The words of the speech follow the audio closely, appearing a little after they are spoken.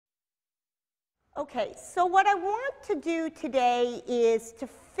Okay, so what I want to do today is to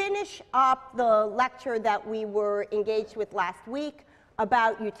finish up the lecture that we were engaged with last week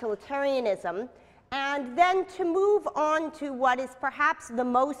about utilitarianism, and then to move on to what is perhaps the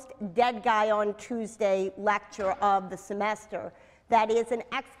most dead guy on Tuesday lecture of the semester, that is an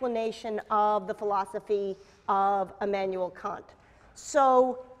explanation of the philosophy of Immanuel Kant.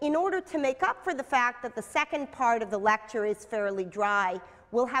 So in order to make up for the fact that the second part of the lecture is fairly dry,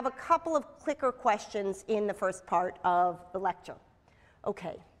 we'll have a couple of clicker questions in the first part of the lecture.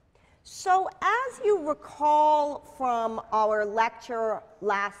 Okay, so as you recall from our lecture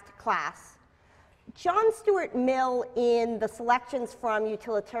last class, John Stuart Mill, in the selections from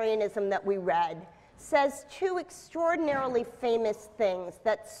utilitarianism that we read, says two extraordinarily famous things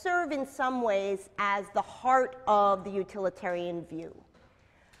that serve in some ways as the heart of the utilitarian view.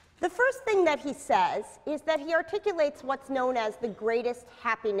 The first thing that he says is that he articulates what's known as the greatest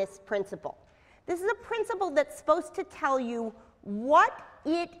happiness principle. This is a principle that's supposed to tell you what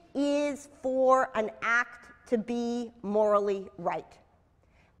it is for an act to be morally right.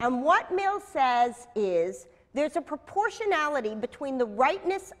 And what Mill says is there's a proportionality between the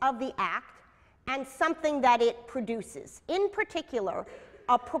rightness of the act and something that it produces. In particular,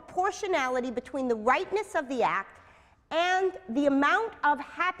 a proportionality between the rightness of the act and the amount of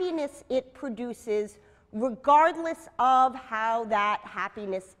happiness it produces, regardless of how that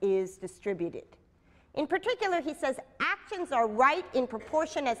happiness is distributed. In particular, he says actions are right in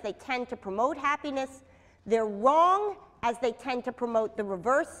proportion as they tend to promote happiness. They're wrong as they tend to promote the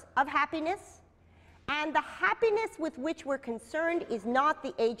reverse of happiness. And the happiness with which we're concerned is not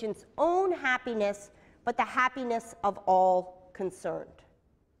the agent's own happiness, but the happiness of all concerned.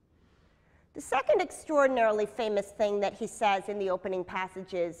 The second extraordinarily famous thing that he says in the opening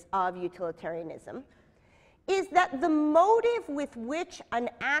passages of utilitarianism is that the motive with which an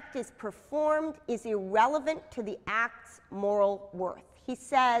act is performed is irrelevant to the act's moral worth. He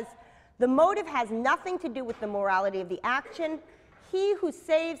says the motive has nothing to do with the morality of the action. He who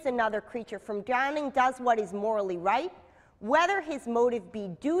saves another creature from drowning does what is morally right, whether his motive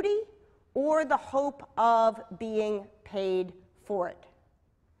be duty or the hope of being paid for it.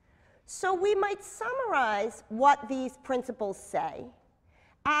 So we might summarize what these principles say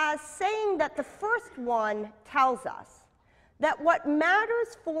as saying that the first one tells us that what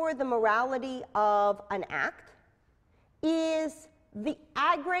matters for the morality of an act is the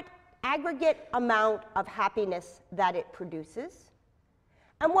aggregate amount of happiness that it produces.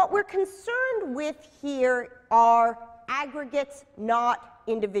 And what we're concerned with here are aggregates, not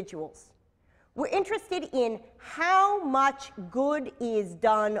individuals. We're interested in how much good is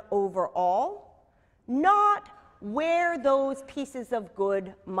done overall, not where those pieces of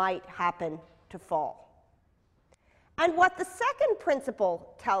good might happen to fall. And what the second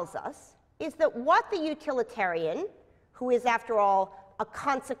principle tells us is that what the utilitarian, who is after all a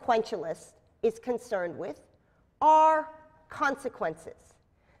consequentialist, is concerned with are consequences.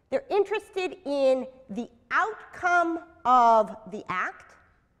 They're interested in the outcome of the act,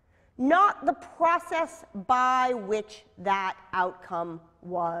 not the process by which that outcome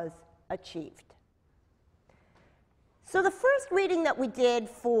was achieved. So the first reading that we did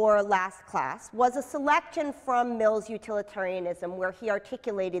for last class was a selection from Mill's utilitarianism where he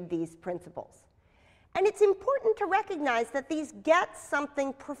articulated these principles. And it's important to recognize that these get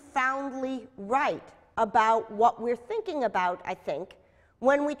something profoundly right about what we're thinking about, I think,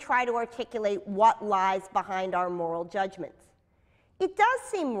 when we try to articulate what lies behind our moral judgments. It does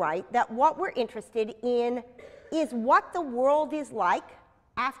seem right that what we're interested in is what the world is like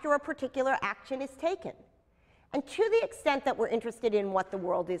after a particular action is taken. And to the extent that we're interested in what the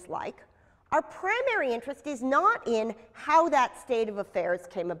world is like, our primary interest is not in how that state of affairs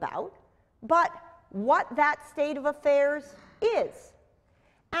came about, but what that state of affairs is.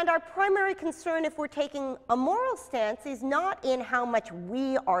 And our primary concern, if we're taking a moral stance, is not in how much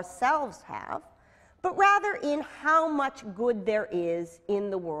we ourselves have, but rather in how much good there is in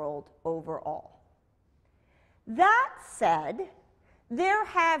the world overall. That said, there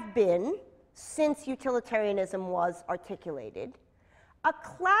have been, since utilitarianism was articulated, a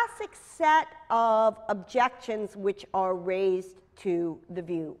classic set of objections which are raised to the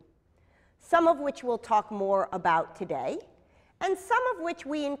view, some of which we'll talk more about today, and some of which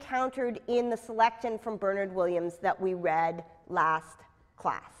we encountered in the selection from Bernard Williams that we read last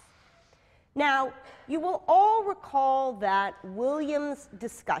class. Now, you will all recall that Williams'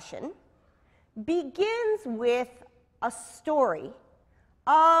 discussion begins with a story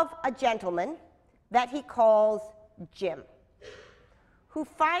of a gentleman that he calls Jim, who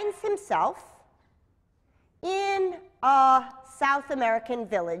finds himself in a South American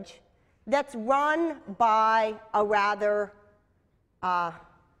village that's run by a rather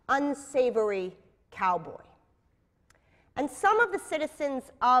unsavory cowboy. And some of the citizens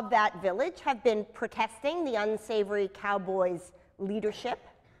of that village have been protesting the unsavory cowboy's leadership.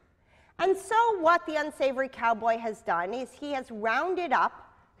 And so what the unsavory cowboy has done is he has rounded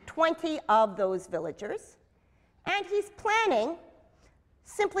up 20 of those villagers, and he's planning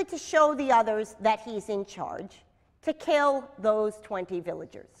simply to show the others that he's in charge, to kill those 20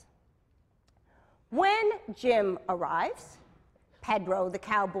 villagers. When Jim arrives, Pedro, the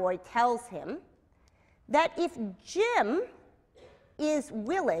cowboy, tells him that if Jim is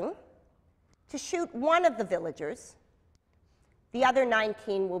willing to shoot one of the villagers, the other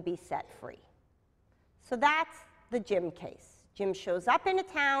 19 will be set free. So that's the Jim case. Jim shows up in a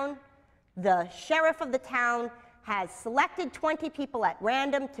town. The sheriff of the town has selected 20 people at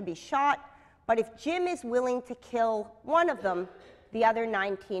random to be shot, but if Jim is willing to kill one of them, the other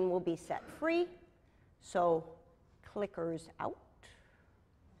 19 will be set free. So clickers out.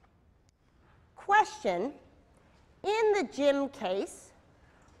 Question, in the Jim case,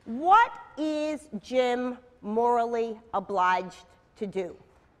 what is Jim morally obliged to do?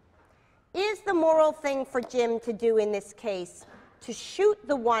 Is the moral thing for Jim to do in this case to shoot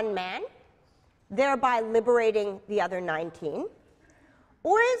the one man, thereby liberating the other 19?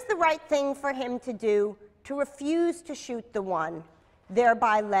 Or is the right thing for him to do to refuse to shoot the one,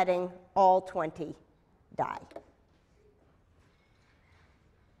 thereby letting all 20 die?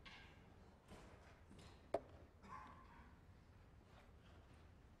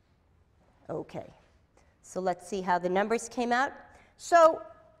 Okay, so let's see how the numbers came out. So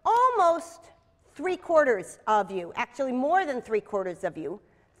almost 3/4 of you, actually more than 3/4 of you,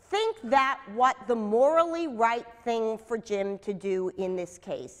 think that what the morally right thing for Jim to do in this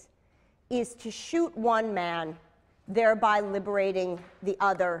case is to shoot one man, thereby liberating the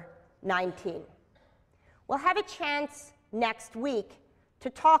other 19. We'll have a chance next week to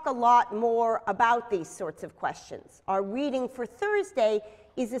talk a lot more about these sorts of questions. Our reading for Thursday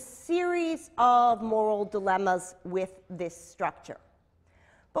is a series of moral dilemmas with this structure.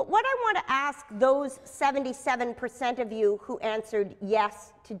 But what I want to ask those 77% of you who answered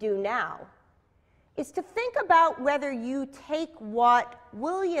yes to do now is to think about whether you take what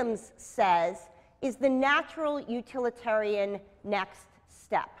Williams says is the natural utilitarian next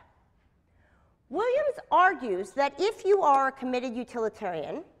step. Williams argues that if you are a committed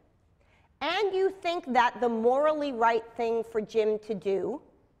utilitarian and you think that the morally right thing for Jim to do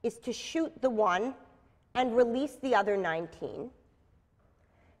is to shoot the one and release the other 19,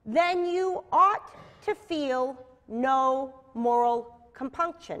 then you ought to feel no moral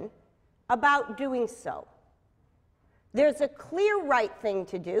compunction about doing so. There's a clear right thing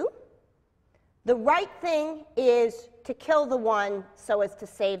to do. The right thing is to kill the one so as to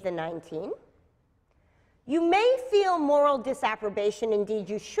save the 19. You may feel moral disapprobation, indeed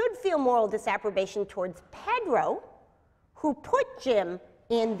you should feel moral disapprobation towards Pedro, who put Jim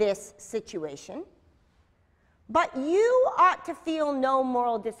in this situation. But you ought to feel no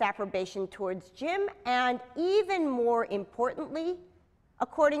moral disapprobation towards Jim, and even more importantly,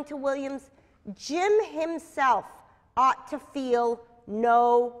 according to Williams, Jim himself ought to feel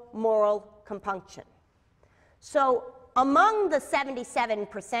no moral compunction. So among the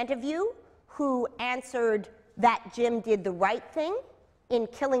 77% of you who answered that Jim did the right thing in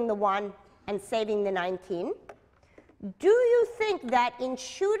killing the one and saving the 19, do you think that in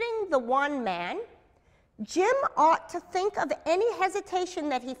shooting the one man, Jim ought to think of any hesitation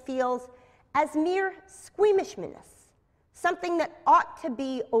that he feels as mere squeamishness, something that ought to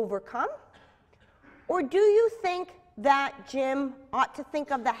be overcome? Or do you think that Jim ought to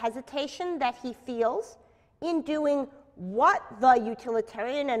think of the hesitation that he feels in doing what the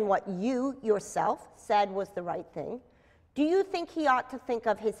utilitarian and what you yourself said was the right thing? Do you think he ought to think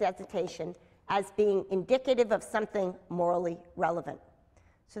of his hesitation as being indicative of something morally relevant?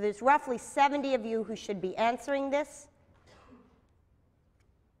 So there's roughly 70 of you who should be answering this.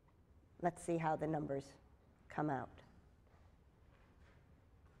 Let's see how the numbers come out.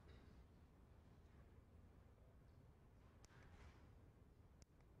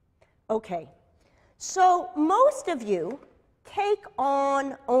 Okay, so most of you take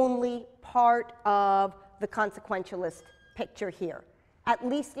on only part of the consequentialist picture here, at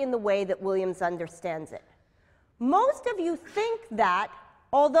least in the way that Williams understands it. Most of you think that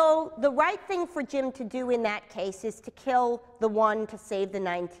although the right thing for Jim to do in that case is to kill the one to save the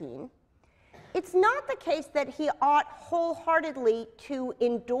 19, it's not the case that he ought wholeheartedly to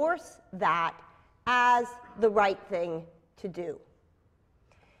endorse that as the right thing to do.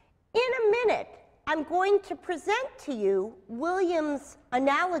 In a minute, I'm going to present to you Williams'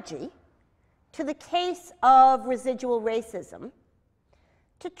 analogy to the case of residual racism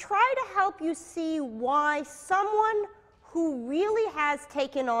to try to help you see why someone who really has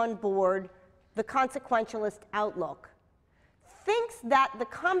taken on board the consequentialist outlook thinks that the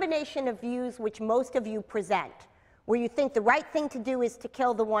combination of views which most of you present, where you think the right thing to do is to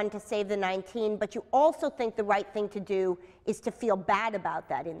kill the 1 to save the 19, but you also think the right thing to do is to feel bad about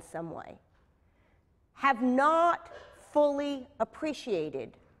that in some way, have not fully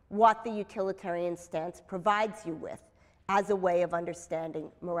appreciated what the utilitarian stance provides you with as a way of understanding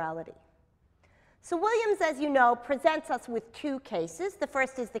morality. So Williams, as you know, presents us with 2 cases. The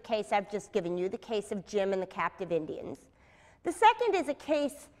first is the case I've just given you, the case of Jim and the captive Indians. The second is a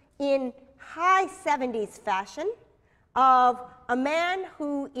case in high 70s fashion of a man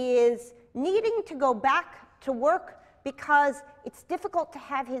who is needing to go back to work because it's difficult to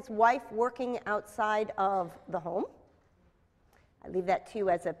have his wife working outside of the home. I leave that to you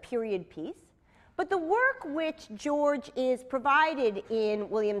as a period piece. But the work which George is provided in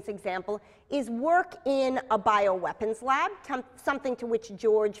Williams' example is work in a bioweapons lab, something to which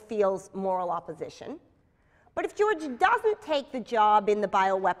George feels moral opposition. But if George doesn't take the job in the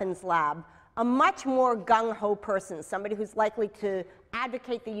bioweapons lab, a much more gung-ho person, somebody who's likely to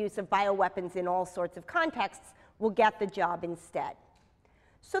advocate the use of bioweapons in all sorts of contexts, will get the job instead.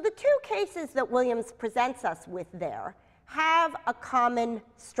 So the 2 cases that Williams presents us with there have a common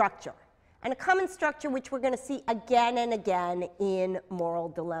structure, and a common structure which we're going to see again and again in moral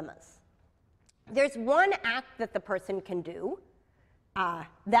dilemmas. There's one act that the person can do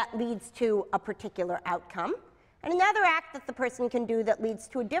that leads to a particular outcome, and another act that the person can do that leads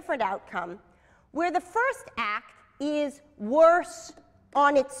to a different outcome, where the first act is worse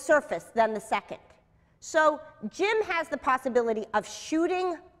on its surface than the second. So Jim has the possibility of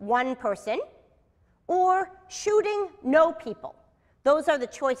shooting 1 person or shooting no people. Those are the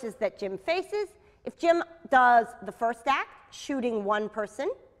choices that Jim faces. If Jim does the first act, shooting 1 person,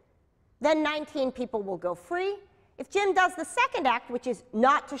 then 19 people will go free. If Jim does the second act, which is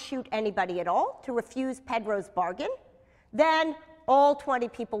not to shoot anybody at all, to refuse Pedro's bargain, then all 20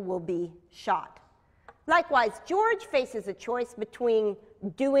 people will be shot. Likewise, George faces a choice between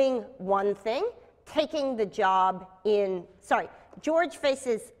doing one thing, taking the job in, George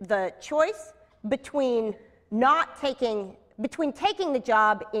faces the choice between taking the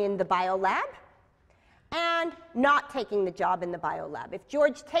job in the biolab and not taking the job in the biolab. If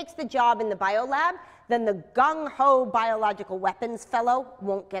George takes the job in the biolab, then the gung-ho biological weapons fellow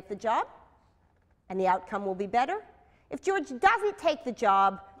won't get the job, and the outcome will be better. If George doesn't take the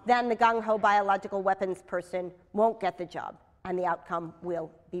job, then the gung-ho biological weapons person won't get the job, and the outcome will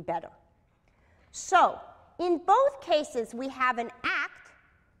be better. So, in both cases, we have an act,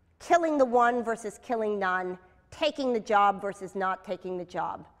 killing the 1 versus killing none, taking the job versus not taking the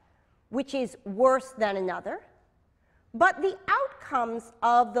job, which is worse than another. But the outcomes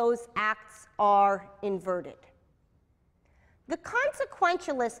of those acts are inverted. The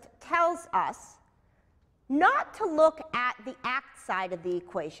consequentialist tells us not to look at the act side of the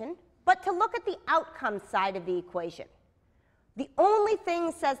equation, but to look at the outcome side of the equation. The only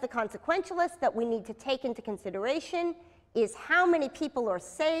thing, says the consequentialist, that we need to take into consideration is how many people are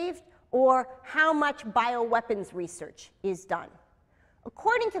saved or how much bioweapons research is done.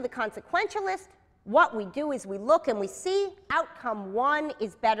 According to the consequentialist, what we do is we look and we see outcome 1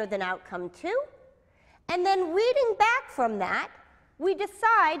 is better than outcome 2, and then reading back from that, we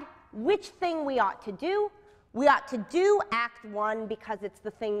decide which thing we ought to do. We ought to do act 1 because it's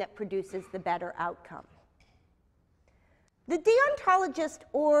the thing that produces the better outcome. The deontologist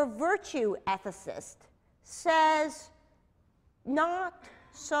or virtue ethicist says, not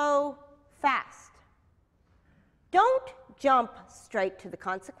so fast. Don't jump straight to the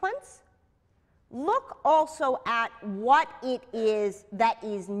consequence. Look also at what it is that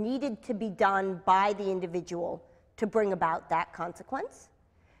is needed to be done by the individual to bring about that consequence.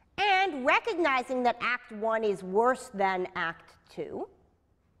 And recognizing that Act 1 is worse than Act 2,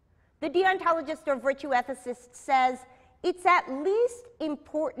 the deontologist or virtue ethicist says it's at least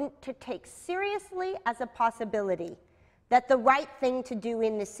important to take seriously as a possibility that the right thing to do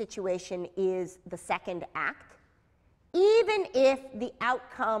in this situation is the second act, even if the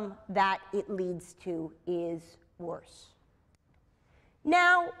outcome that it leads to is worse.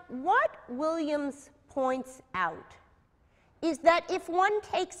 Now, what Williams points out is that if one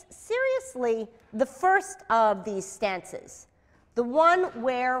takes seriously the first of these stances, the one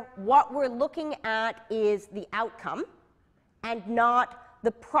where what we're looking at is the outcome and not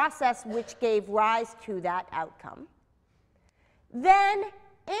the process which gave rise to that outcome, then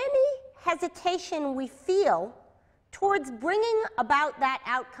any hesitation we feel towards bringing about that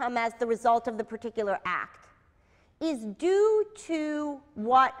outcome as the result of the particular act is due to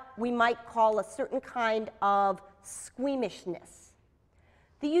what we might call a certain kind of squeamishness.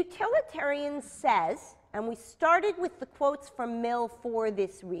 The utilitarian says, and we started with the quotes from Mill for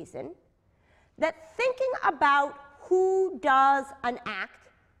this reason, that thinking about who does an act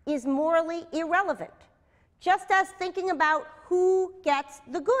is morally irrelevant, just as thinking about who gets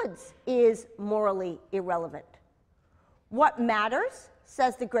the goods is morally irrelevant. What matters,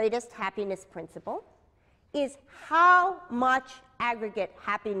 says the greatest happiness principle, is how much aggregate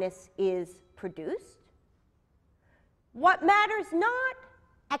happiness is produced. What matters not,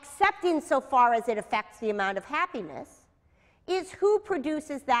 except insofar as it affects the amount of happiness, is who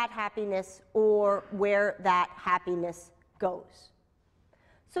produces that happiness or where that happiness goes.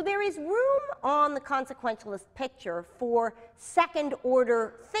 So there is room on the consequentialist picture for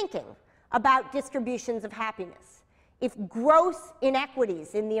second-order thinking about distributions of happiness. If gross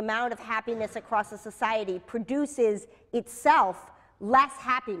inequities in the amount of happiness across a society produces itself less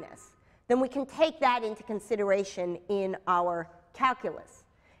happiness, then we can take that into consideration in our calculus.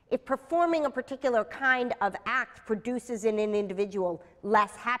 If performing a particular kind of act produces in an individual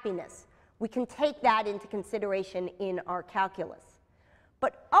less happiness, we can take that into consideration in our calculus.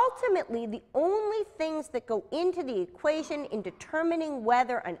 But ultimately, the only things that go into the equation in determining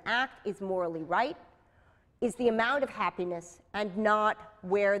whether an act is morally right is the amount of happiness and not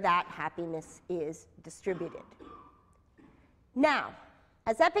where that happiness is distributed. Now,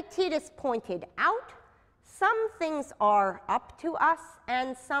 as Epictetus pointed out, some things are up to us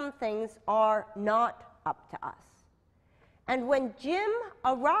and some things are not up to us. And when Jim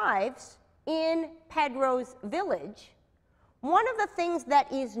arrives in Pedro's village, one of the things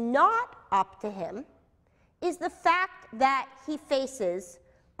that is not up to him is the fact that he faces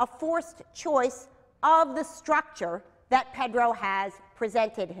a forced choice of the structure that Pedro has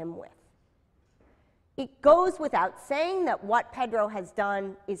presented him with. It goes without saying that what Pedro has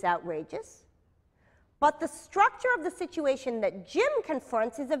done is outrageous, but the structure of the situation that Jim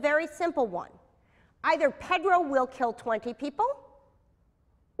confronts is a very simple one. Either Pedro will kill 20 people,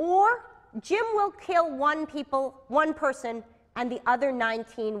 or Jim will kill one person, and the other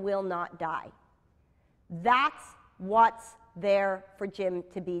 19 will not die. That's what's there for Jim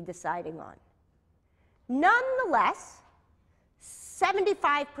to be deciding on. Nonetheless,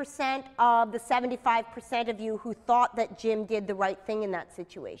 75% of the 75% of you who thought that Jim did the right thing in that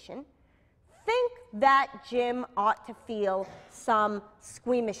situation think that Jim ought to feel some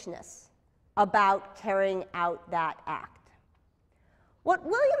squeamishness about carrying out that act. What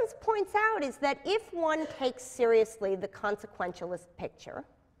Williams points out is that if one takes seriously the consequentialist picture,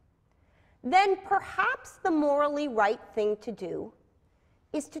 then perhaps the morally right thing to do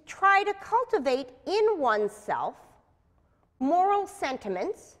is to try to cultivate in oneself moral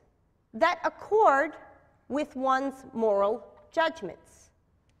sentiments that accord with one's moral judgments.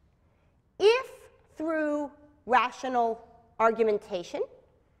 If through rational argumentation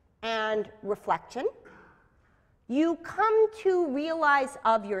and reflection, you come to realize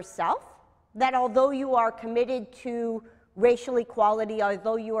of yourself that although you are committed to racial equality,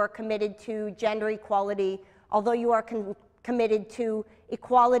 although you are committed to gender equality, although you are committed to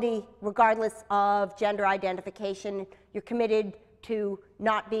equality regardless of gender identification, you're committed to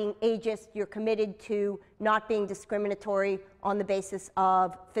not being ageist, you're committed to not being discriminatory on the basis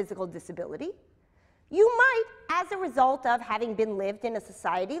of physical disability, you might, as a result of having been lived in a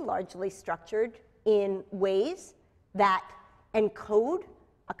society largely structured in ways that encode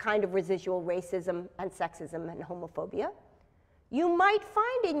a kind of residual racism and sexism and homophobia, you might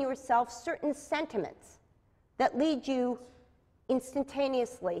find in yourself certain sentiments that lead you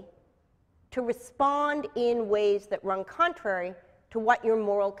instantaneously to respond in ways that run contrary to what your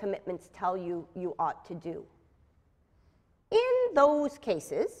moral commitments tell you you ought to do. In those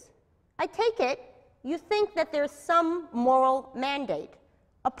cases, I take it, you think that there's some moral mandate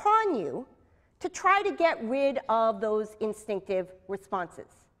upon you to try to get rid of those instinctive responses.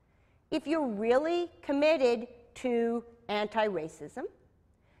 If you're really committed to anti-racism,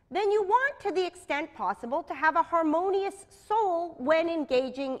 then you want, to the extent possible, to have a harmonious soul when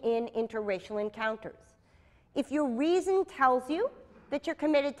engaging in interracial encounters. If your reason tells you that you're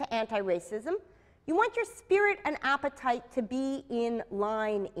committed to anti-racism, you want your spirit and appetite to be in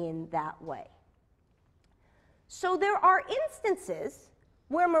line in that way. So there are instances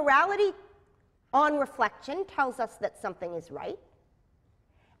where morality on reflection tells us that something is right,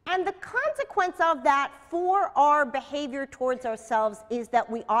 and the consequence of that for our behavior towards ourselves is that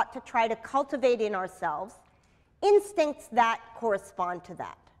we ought to try to cultivate in ourselves instincts that correspond to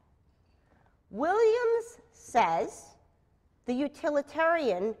that. Williams says, the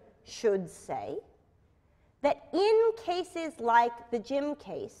utilitarian should say, that in cases like the Jim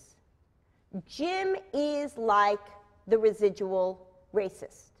case, Jim is like the residual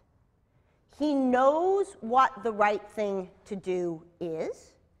racist. He knows what the right thing to do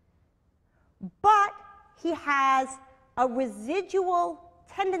is, but he has a residual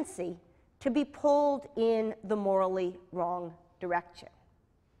tendency to be pulled in the morally wrong direction.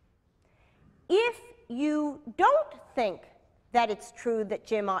 If you don't think that it's true that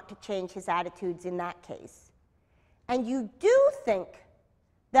Jim ought to change his attitudes in that case, and you do think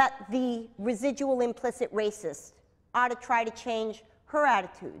that the residual implicit racist ought to try to change her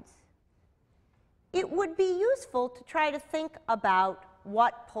attitudes, it would be useful to try to think about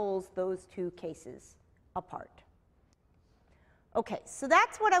what pulls those two cases apart. Okay, so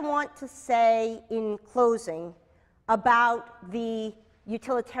that's what I want to say in closing about the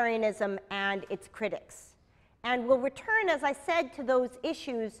utilitarianism and its critics. And we'll return, as I said, to those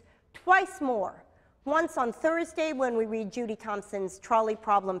issues twice more. Once on Thursday when we read Judy Thompson's trolley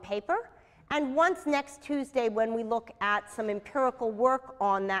problem paper, and once next Tuesday when we look at some empirical work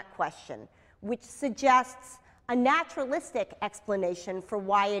on that question, which suggests a naturalistic explanation for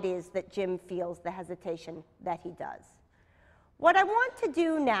why it is that Jim feels the hesitation that he does. What I want to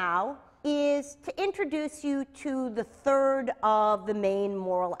do now is to introduce you to the third of the main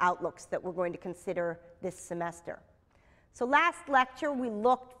moral outlooks that we're going to consider this semester. So last lecture we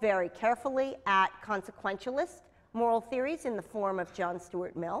looked very carefully at consequentialist moral theories in the form of John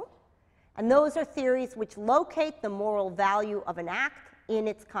Stuart Mill. And those are theories which locate the moral value of an act in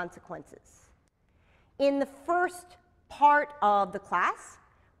its consequences. In the first part of the class,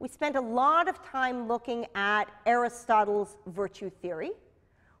 we spent a lot of time looking at Aristotle's virtue theory,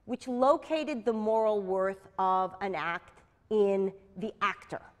 which located the moral worth of an act in the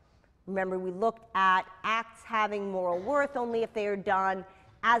actor. Remember, we looked at acts having moral worth only if they are done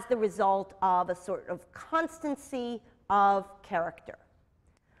as the result of a sort of constancy of character.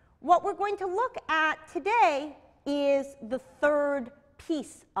 What we're going to look at today is the third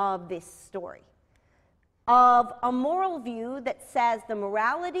piece of this story, of a moral view that says the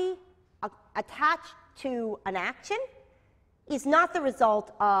morality attached to an action is not the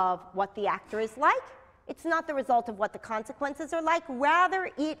result of what the actor is like. It's not the result of what the consequences are like. Rather,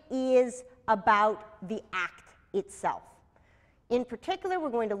 it is about the act itself. In particular, we're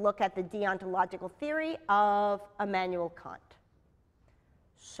going to look at the deontological theory of Immanuel Kant.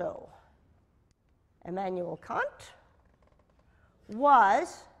 So, Immanuel Kant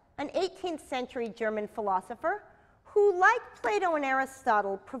was an 18th century German philosopher who, like Plato and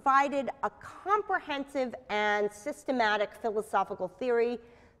Aristotle, provided a comprehensive and systematic philosophical theory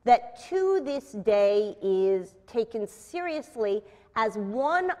that to this day is taken seriously as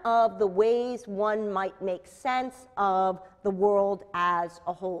one of the ways one might make sense of the world as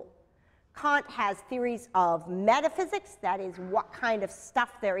a whole. Kant has theories of metaphysics, that is, what kind of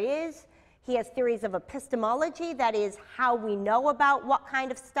stuff there is. He has theories of epistemology, that is, how we know about what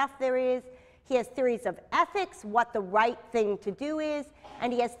kind of stuff there is. He has theories of ethics, what the right thing to do is.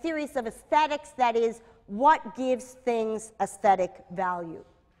 And he has theories of aesthetics, that is, what gives things aesthetic value.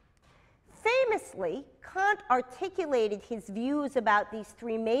 Famously, Kant articulated his views about these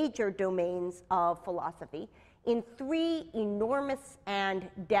three major domains of philosophy in three enormous and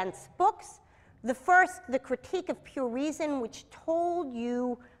dense books. The first, The Critique of Pure Reason, which told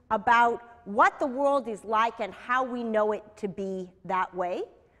you about what the world is like and how we know it to be that way,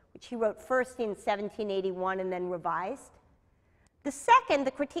 which he wrote first in 1781 and then revised. The second,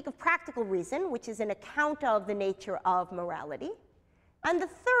 The Critique of Practical Reason, which is an account of the nature of morality. And the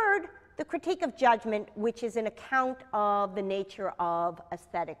third, The Critique of Judgment, which is an account of the nature of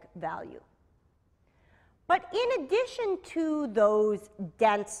aesthetic value. But in addition to those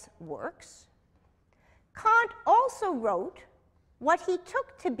dense works, Kant also wrote what he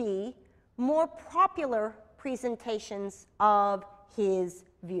took to be more popular presentations of his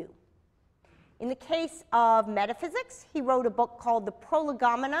view. In the case of metaphysics, he wrote a book called The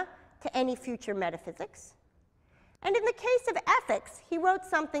Prolegomena to Any Future Metaphysics. And in the case of ethics, he wrote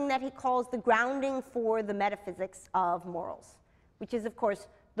something that he calls the grounding for the metaphysics of morals, which is, of course,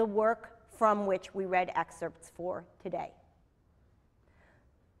 the work from which we read excerpts for today.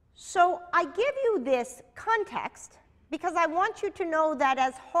 So I give you this context because I want you to know that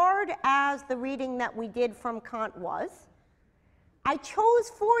as hard as the reading that we did from Kant was, I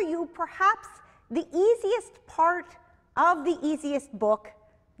chose for you perhaps the easiest part of the easiest book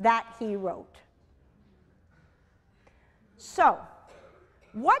that he wrote. So,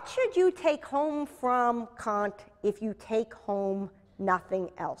 what should you take home from Kant if you take home nothing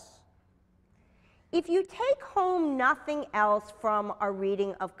else? if you take home nothing else from our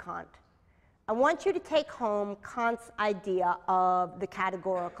reading of Kant, I want you to take home Kant's idea of the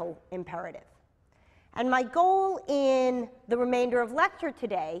categorical imperative. And my goal in the remainder of lecture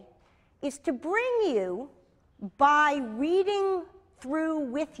today is to bring you, by reading through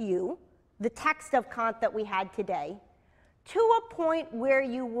with you the text of Kant that we had today, to a point where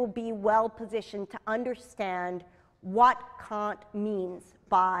you will be well positioned to understand what Kant means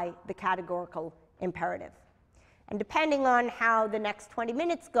by the categorical imperative. And depending on how the next 20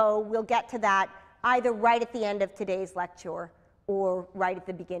 minutes go, we'll get to that either right at the end of today's lecture or right at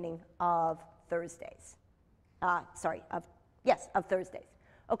the beginning of Thursdays. Of Thursdays.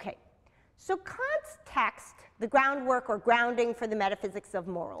 Okay, so Kant's text, the groundwork or grounding for the metaphysics of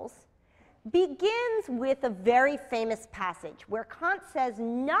morals, begins with a very famous passage where Kant says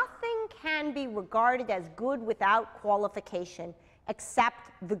nothing can be regarded as good without qualification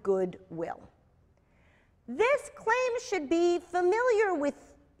except the good will. This claim should be familiar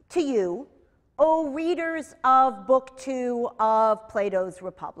to you, O readers of Book 2 of Plato's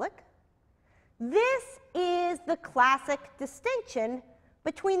Republic. This is the classic distinction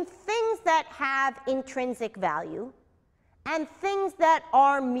between things that have intrinsic value and things that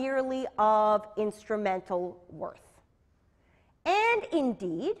are merely of instrumental worth. And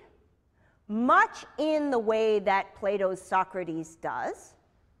indeed, much in the way that Plato's Socrates does,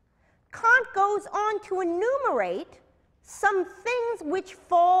 Kant goes on to enumerate some things which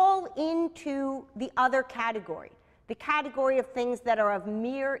fall into the other category, the category of things that are of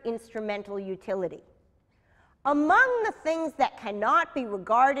mere instrumental utility. Among the things that cannot be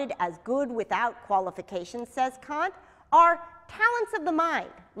regarded as good without qualification, says Kant, are talents of the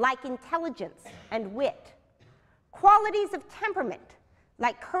mind, like intelligence and wit, qualities of temperament,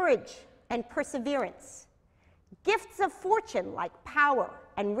 like courage and perseverance, gifts of fortune, like power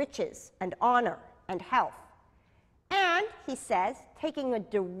and riches and honor and health. And, he says, taking a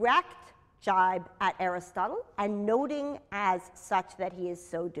direct jibe at Aristotle and noting as such that he is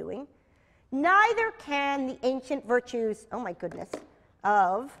so doing, neither can the ancient virtues, oh my goodness,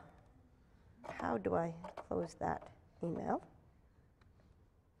 of, how do I close that email?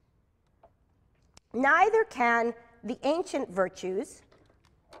 Neither can the ancient virtues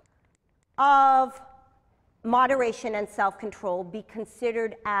of moderation and self-control be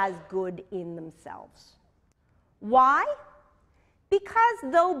considered as good in themselves. Why? Because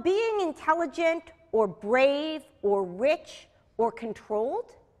though being intelligent or brave or rich or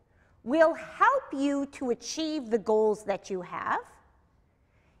controlled will help you to achieve the goals that you have,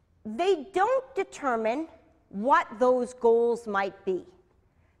 they don't determine what those goals might be.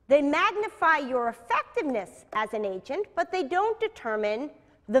 They magnify your effectiveness as an agent, but they don't determine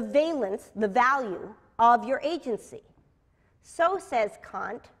the valence, the value of your agency. So, says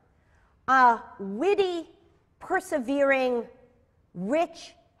Kant, a witty, persevering,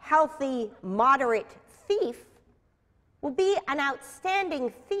 rich, healthy, moderate thief will be an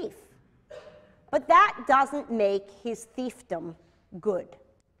outstanding thief, but that doesn't make his thiefdom good.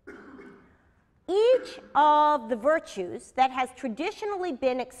 Each of the virtues that has traditionally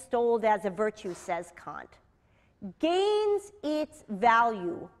been extolled as a virtue, says Kant, gains its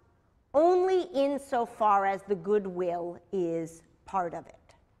value only insofar as the goodwill is part of it.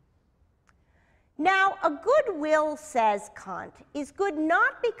 Now, a goodwill, says Kant, is good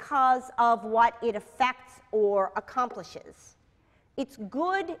not because of what it affects or accomplishes. It's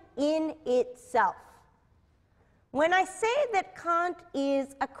good in itself. When I say that Kant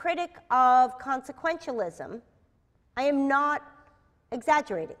is a critic of consequentialism, I am not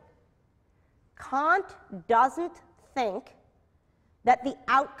exaggerating. Kant doesn't think that the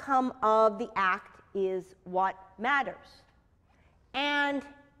outcome of the act is what matters. And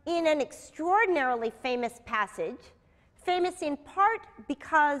in an extraordinarily famous passage, famous in part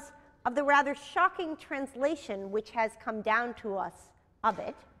because of the rather shocking translation which has come down to us of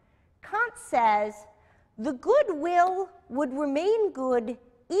it, Kant says, the goodwill would remain good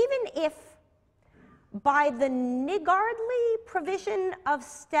even if, by the niggardly provision of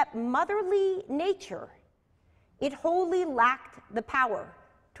stepmotherly nature, it wholly lacked the power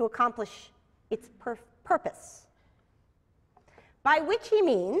to accomplish its purpose. By which he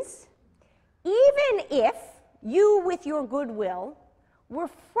means, even if you, with your goodwill, were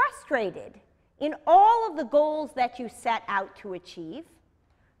frustrated in all of the goals that you set out to achieve,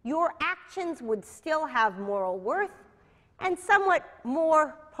 your actions would still have moral worth, and somewhat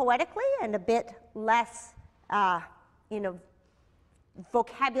more poetically and a bit less,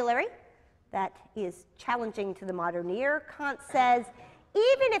 vocabulary that is challenging to the modern ear, Kant says,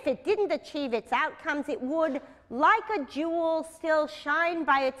 even if it didn't achieve its outcomes, it would, like a jewel, still shine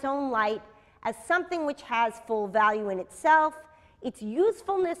by its own light as something which has full value in itself. Its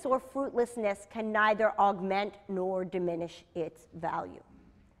usefulness or fruitlessness can neither augment nor diminish its value.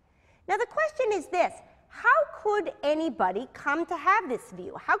 Now the question is this: how could anybody come to have this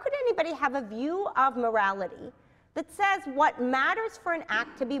view? How could anybody have a view of morality that says what matters for an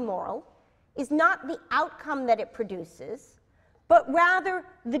act to be moral is not the outcome that it produces, but rather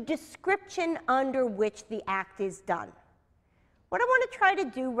the description under which the act is done? What I want to try to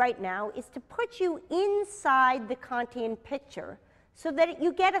do right now is to put you inside the Kantian picture so that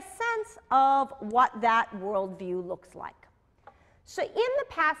you get a sense of what that worldview looks like. So in the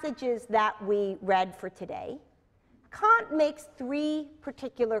passages that we read for today, Kant makes three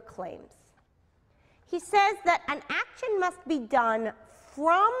particular claims. He says that an action must be done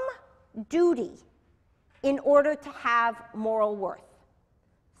from duty in order to have moral worth.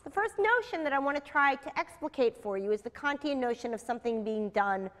 The first notion that I want to try to explicate for you is the Kantian notion of something being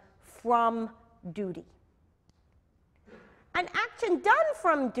done from duty. An action done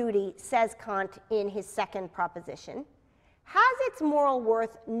from duty, says Kant in his second proposition, has its moral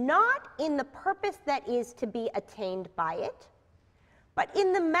worth not in the purpose that is to be attained by it, but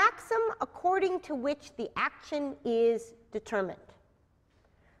in the maxim according to which the action is determined.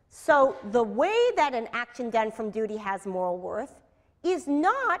 So the way that an action done from duty has moral worth is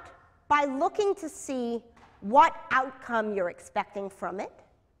not by looking to see what outcome you're expecting from it,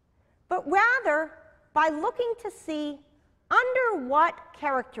 but rather by looking to see under what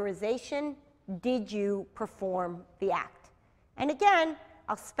characterization did you perform the act. And again,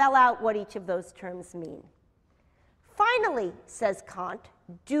 I'll spell out what each of those terms mean. Finally, says Kant,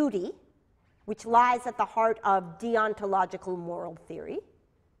 duty, which lies at the heart of deontological moral theory,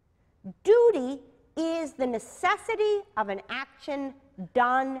 duty is the necessity of an action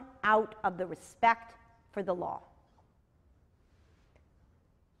done out of the respect for the law.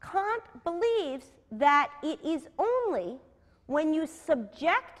 Kant believes that it is only when you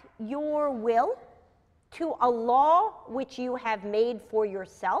subject your will to a law which you have made for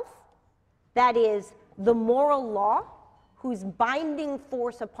yourself, that is, the moral law whose binding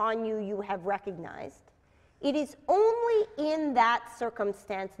force upon you you have recognized, it is only in that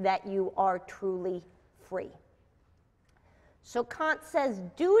circumstance that you are truly free. So Kant says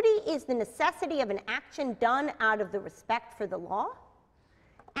duty is the necessity of an action done out of the respect for the law.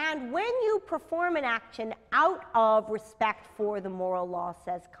 And when you perform an action out of respect for the moral law,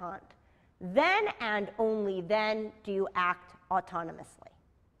 says Kant, then and only then do you act autonomously.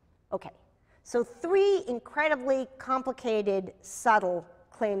 Okay, so three incredibly complicated, subtle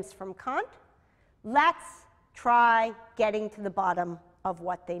claims from Kant. Let's try getting to the bottom of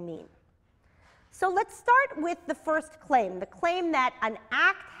what they mean. So let's start with the first claim, the claim that an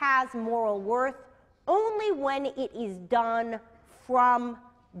act has moral worth only when it is done from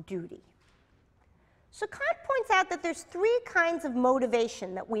duty. So Kant points out that there's three kinds of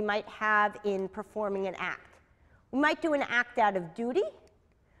motivation that we might have in performing an act. We might do an act out of duty,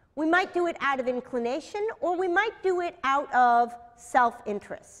 we might do it out of inclination, or we might do it out of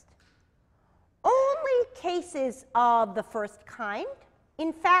self-interest. Only cases of the first kind,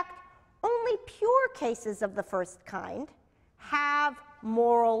 in fact, only pure cases of the first kind, have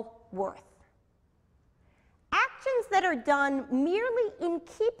moral worth. Actions that are done merely in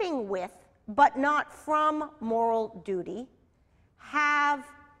keeping with, but not from moral duty, have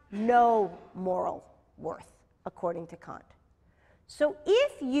no moral worth, according to Kant. So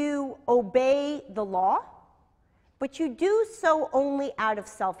if you obey the law, but you do so only out of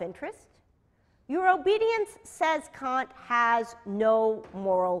self-interest, your obedience, says Kant, has no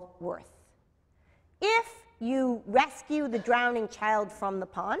moral worth. If you rescue the drowning child from the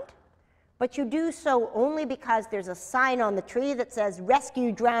pond, but you do so only because there's a sign on the tree that says,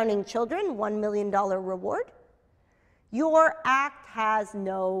 "Rescue drowning children, $1 million reward," your act has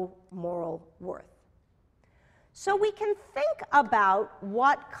no moral worth. So we can think about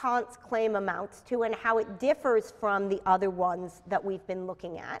what Kant's claim amounts to and how it differs from the other ones that we've been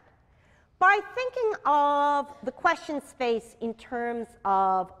looking at by thinking of the question space in terms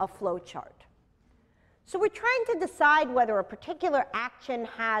of a flow chart. So we're trying to decide whether a particular action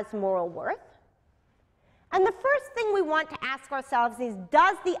has moral worth. And the first thing we want to ask ourselves is,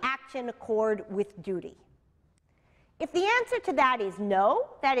 does the action accord with duty? If the answer to that is no,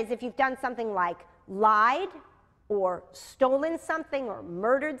 that is, if you've done something like lied or stolen something or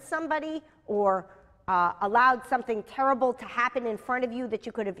murdered somebody or allowed something terrible to happen in front of you that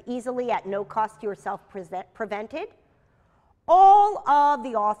you could have easily, at no cost to yourself, prevented, all of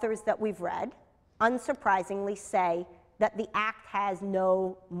the authors that we've read, unsurprisingly, say that the act has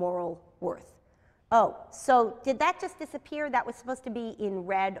no moral worth. Oh, so did that just disappear? That was supposed to be in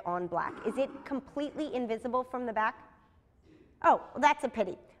red on black. Is it completely invisible from the back? Oh, well, that's a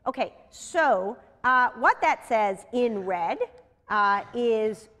pity. Okay, so what that says in red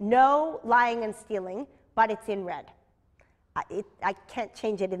is no lying and stealing, but it's in red. I can't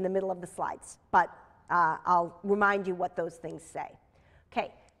change it in the middle of the slides, but I'll remind you what those things say.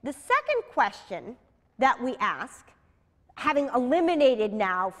 Okay, the second question that we ask, having eliminated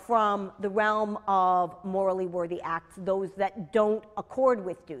now from the realm of morally worthy acts those that don't accord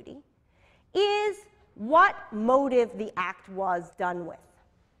with duty, is what motive the act was done with.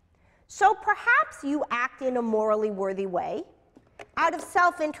 So perhaps you act in a morally worthy way out of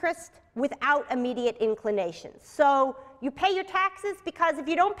self-interest without immediate inclination. So you pay your taxes because if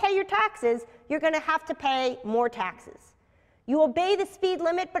you don't pay your taxes, you're going to have to pay more taxes. You obey the speed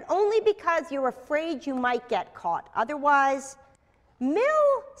limit, but only because you're afraid you might get caught. Otherwise,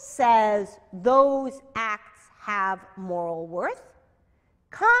 Mill says those acts have moral worth.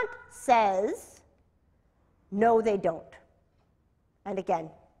 Kant says, no, they don't. And again,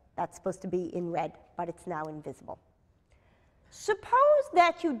 that's supposed to be in red, but it's now invisible. Suppose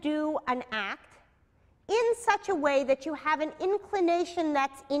that you do an act in such a way that you have an inclination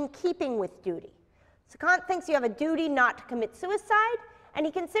that's in keeping with duty. So Kant thinks you have a duty not to commit suicide, and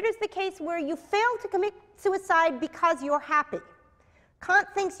he considers the case where you fail to commit suicide because you're happy. Kant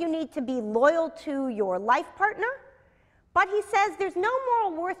thinks you need to be loyal to your life partner, but he says there's no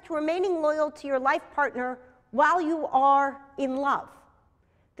moral worth to remaining loyal to your life partner while you are in love.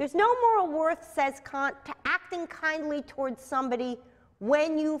 There's no moral worth, says Kant, to acting kindly towards somebody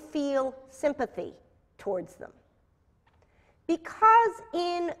when you feel sympathy towards them. Because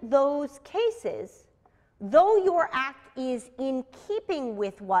in those cases, though your act is in keeping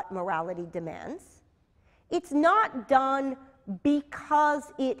with what morality demands, it's not done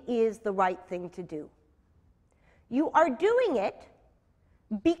because it is the right thing to do. You are doing it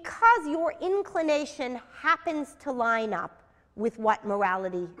because your inclination happens to line up with what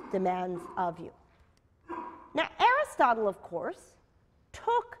morality demands of you. Now, Aristotle, of course,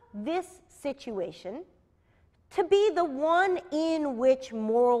 took this situation to be the one in which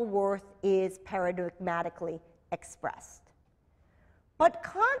moral worth is paradigmatically expressed. But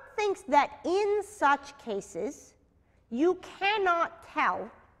Kant thinks that in such cases, you cannot tell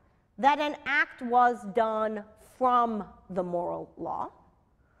that an act was done from the moral law.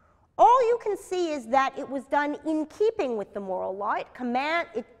 All you can see is that it was done in keeping with the moral law. It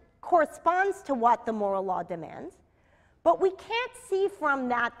corresponds to what the moral law demands. But we can't see from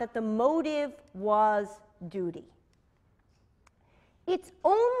that that the motive was duty. It's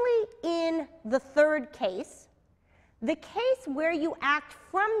only in the third case, the case where you act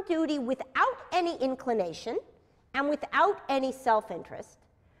from duty without any inclination and without any self-interest,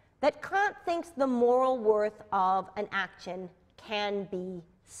 that Kant thinks the moral worth of an action can be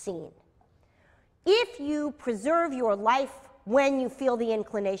seen. If you preserve your life when you feel the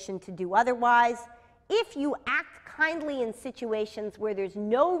inclination to do otherwise, if you act kindly in situations where there's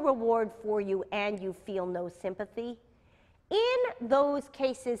no reward for you and you feel no sympathy, in those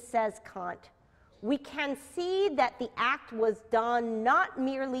cases, says Kant, we can see that the act was done not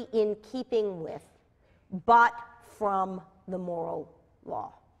merely in keeping with, but from the moral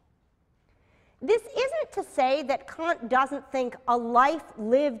law. This isn't to say that Kant doesn't think a life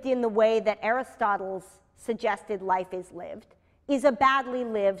lived in the way that Aristotle's suggested life is lived is a badly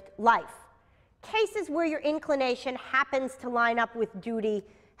lived life. Cases where your inclination happens to line up with duty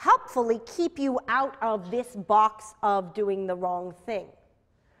helpfully keep you out of this box of doing the wrong thing.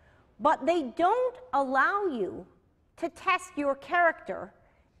 But they don't allow you to test your character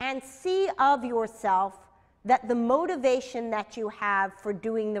and see of yourself that the motivation that you have for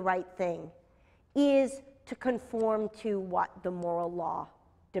doing the right thing is to conform to what the moral law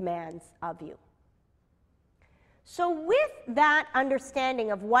demands of you. So with that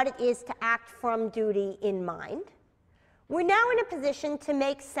understanding of what it is to act from duty in mind, we're now in a position to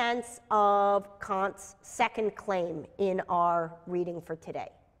make sense of Kant's second claim in our reading for today.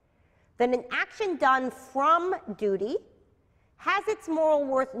 That an action done from duty has its moral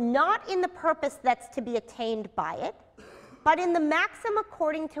worth not in the purpose that's to be attained by it, but in the maxim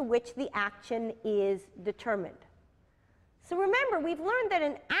according to which the action is determined. So remember, we've learned that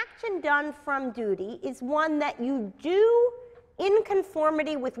an action done from duty is one that you do in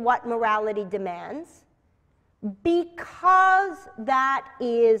conformity with what morality demands, because that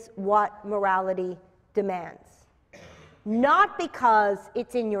is what morality demands. Not because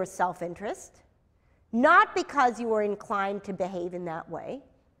it's in your self-interest, not because you are inclined to behave in that way,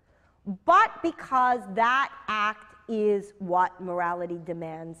 but because that act is what morality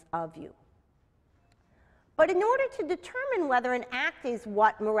demands of you. But in order to determine whether an act is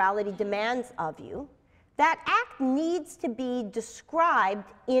what morality demands of you, that act needs to be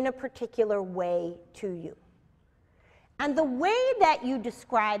described in a particular way to you. And the way that you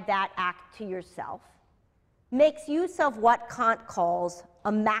describe that act to yourself makes use of what Kant calls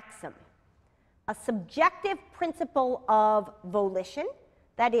a maxim, a subjective principle of volition,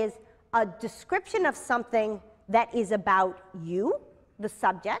 that is, a description of something that is about you, the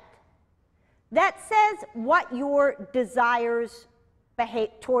subject, that says what your desires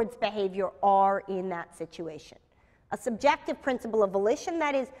towards behavior are in that situation. A subjective principle of volition,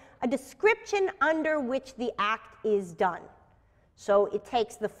 that is, a description under which the act is done. So it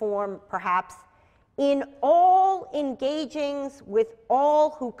takes the form, perhaps, in all engagings with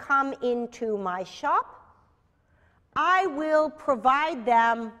all who come into my shop, I will provide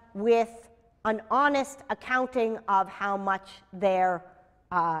them with an honest accounting of how much their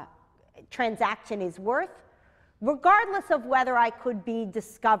transaction is worth, regardless of whether I could be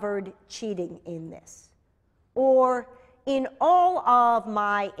discovered cheating in this. Or in all of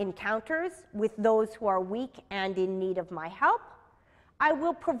my encounters with those who are weak and in need of my help, I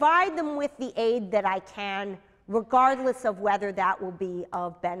will provide them with the aid that I can, regardless of whether that will be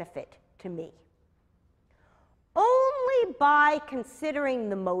of benefit to me. Only by considering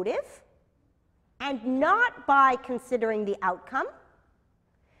the motive, and not by considering the outcome,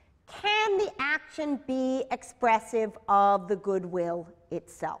 can the action be expressive of the goodwill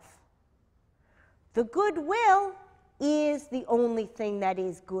itself. The goodwill is the only thing that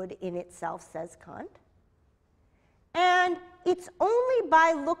is good in itself, says Kant. And it's only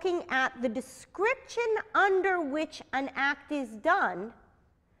by looking at the description under which an act is done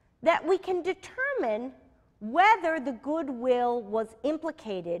that we can determine whether the goodwill was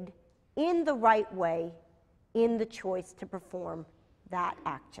implicated in the right way in the choice to perform that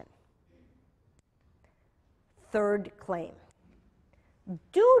action. Third claim.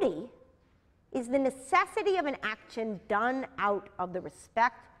 Duty is the necessity of an action done out of the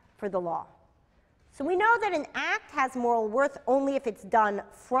respect for the law. So we know that an act has moral worth only if it's done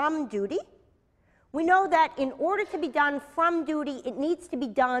from duty. We know that in order to be done from duty, it needs to be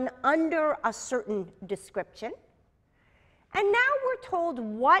done under a certain description. And now we're told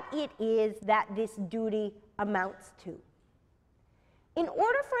what it is that this duty amounts to. In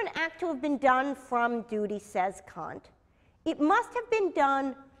order for an act to have been done from duty, says Kant, it must have been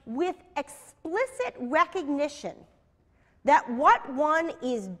done with explicit recognition that what one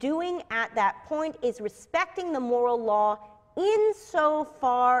is doing at that point is respecting the moral law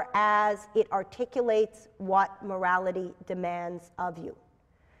insofar as it articulates what morality demands of you.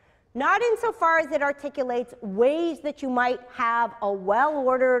 Not insofar as it articulates ways that you might have a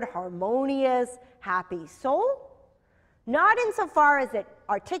well-ordered, harmonious, happy soul. Not insofar as it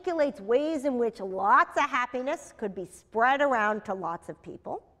articulates ways in which lots of happiness could be spread around to lots of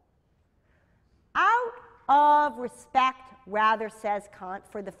people. Out of respect, rather, says Kant,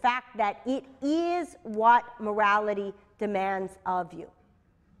 for the fact that it is what morality demands of you.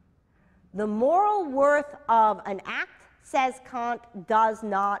 The moral worth of an act, says Kant, does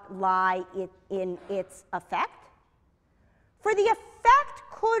not lie in its effect. For the effect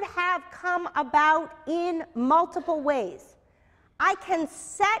could have come about in multiple ways. I can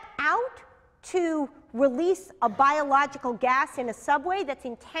set out to release a biological gas in a subway that's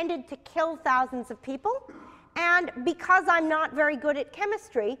intended to kill thousands of people, and because I'm not very good at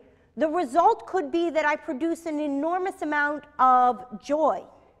chemistry, the result could be that I produce an enormous amount of joy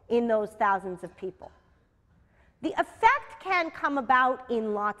in those thousands of people. The effect can come about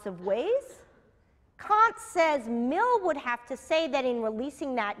in lots of ways. Kant says Mill would have to say that in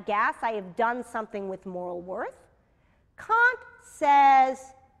releasing that gas, I have done something with moral worth. Kant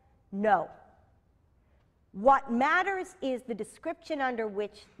says no. What matters is the description under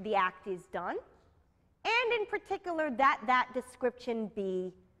which the act is done, and in particular that description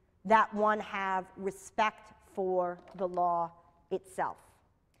be that one have respect for the law itself.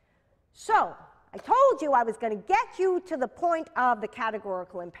 So, I told you I was going to get you to the point of the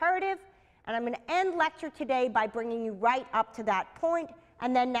categorical imperative, and I'm going to end lecture today by bringing you right up to that point,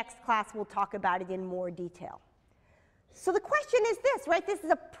 and then next class we'll talk about it in more detail. So the question is this, right? This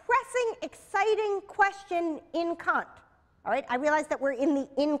is a pressing, exciting question in Kant. All right, I realize that we're in the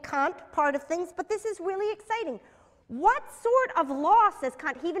in Kant part of things, but this is really exciting. What sort of law, says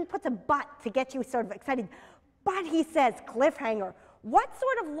Kant, he even puts a but to get you sort of excited, but he says, cliffhanger, what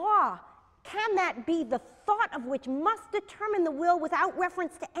sort of law can that be, the thought of which must determine the will without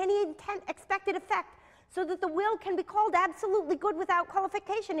reference to any expected effect, so that the will can be called absolutely good without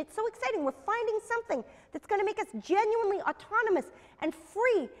qualification? It's so exciting. We're finding something that's going to make us genuinely autonomous and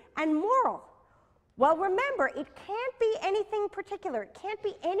free and moral. Well, remember, it can't be anything particular. It can't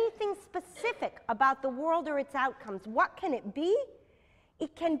be anything specific about the world or its outcomes. What can it be?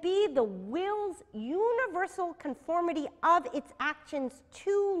 It can be the will's universal conformity of its actions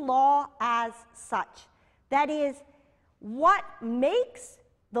to law as such. That is, what makes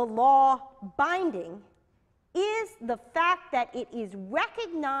the law binding is the fact that it is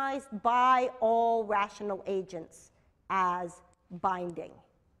recognized by all rational agents as binding.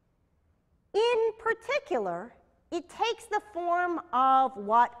 In particular, it takes the form of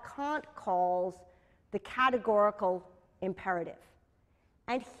what Kant calls the categorical imperative.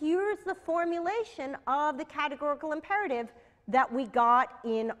 And here's the formulation of the categorical imperative that we got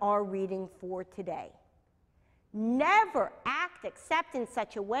in our reading for today. Never act except in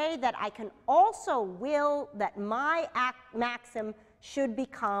such a way that I can also will that my maxim should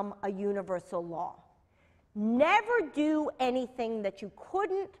become a universal law. Never do anything that you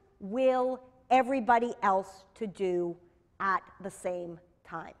couldn't will everybody else to do at the same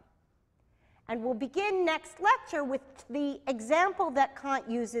time. And we'll begin next lecture with the example that Kant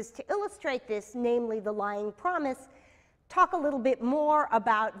uses to illustrate this, namely the lying promise, talk a little bit more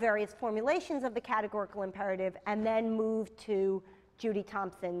about various formulations of the categorical imperative, and then move to Judy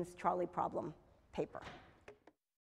Thompson's trolley problem paper.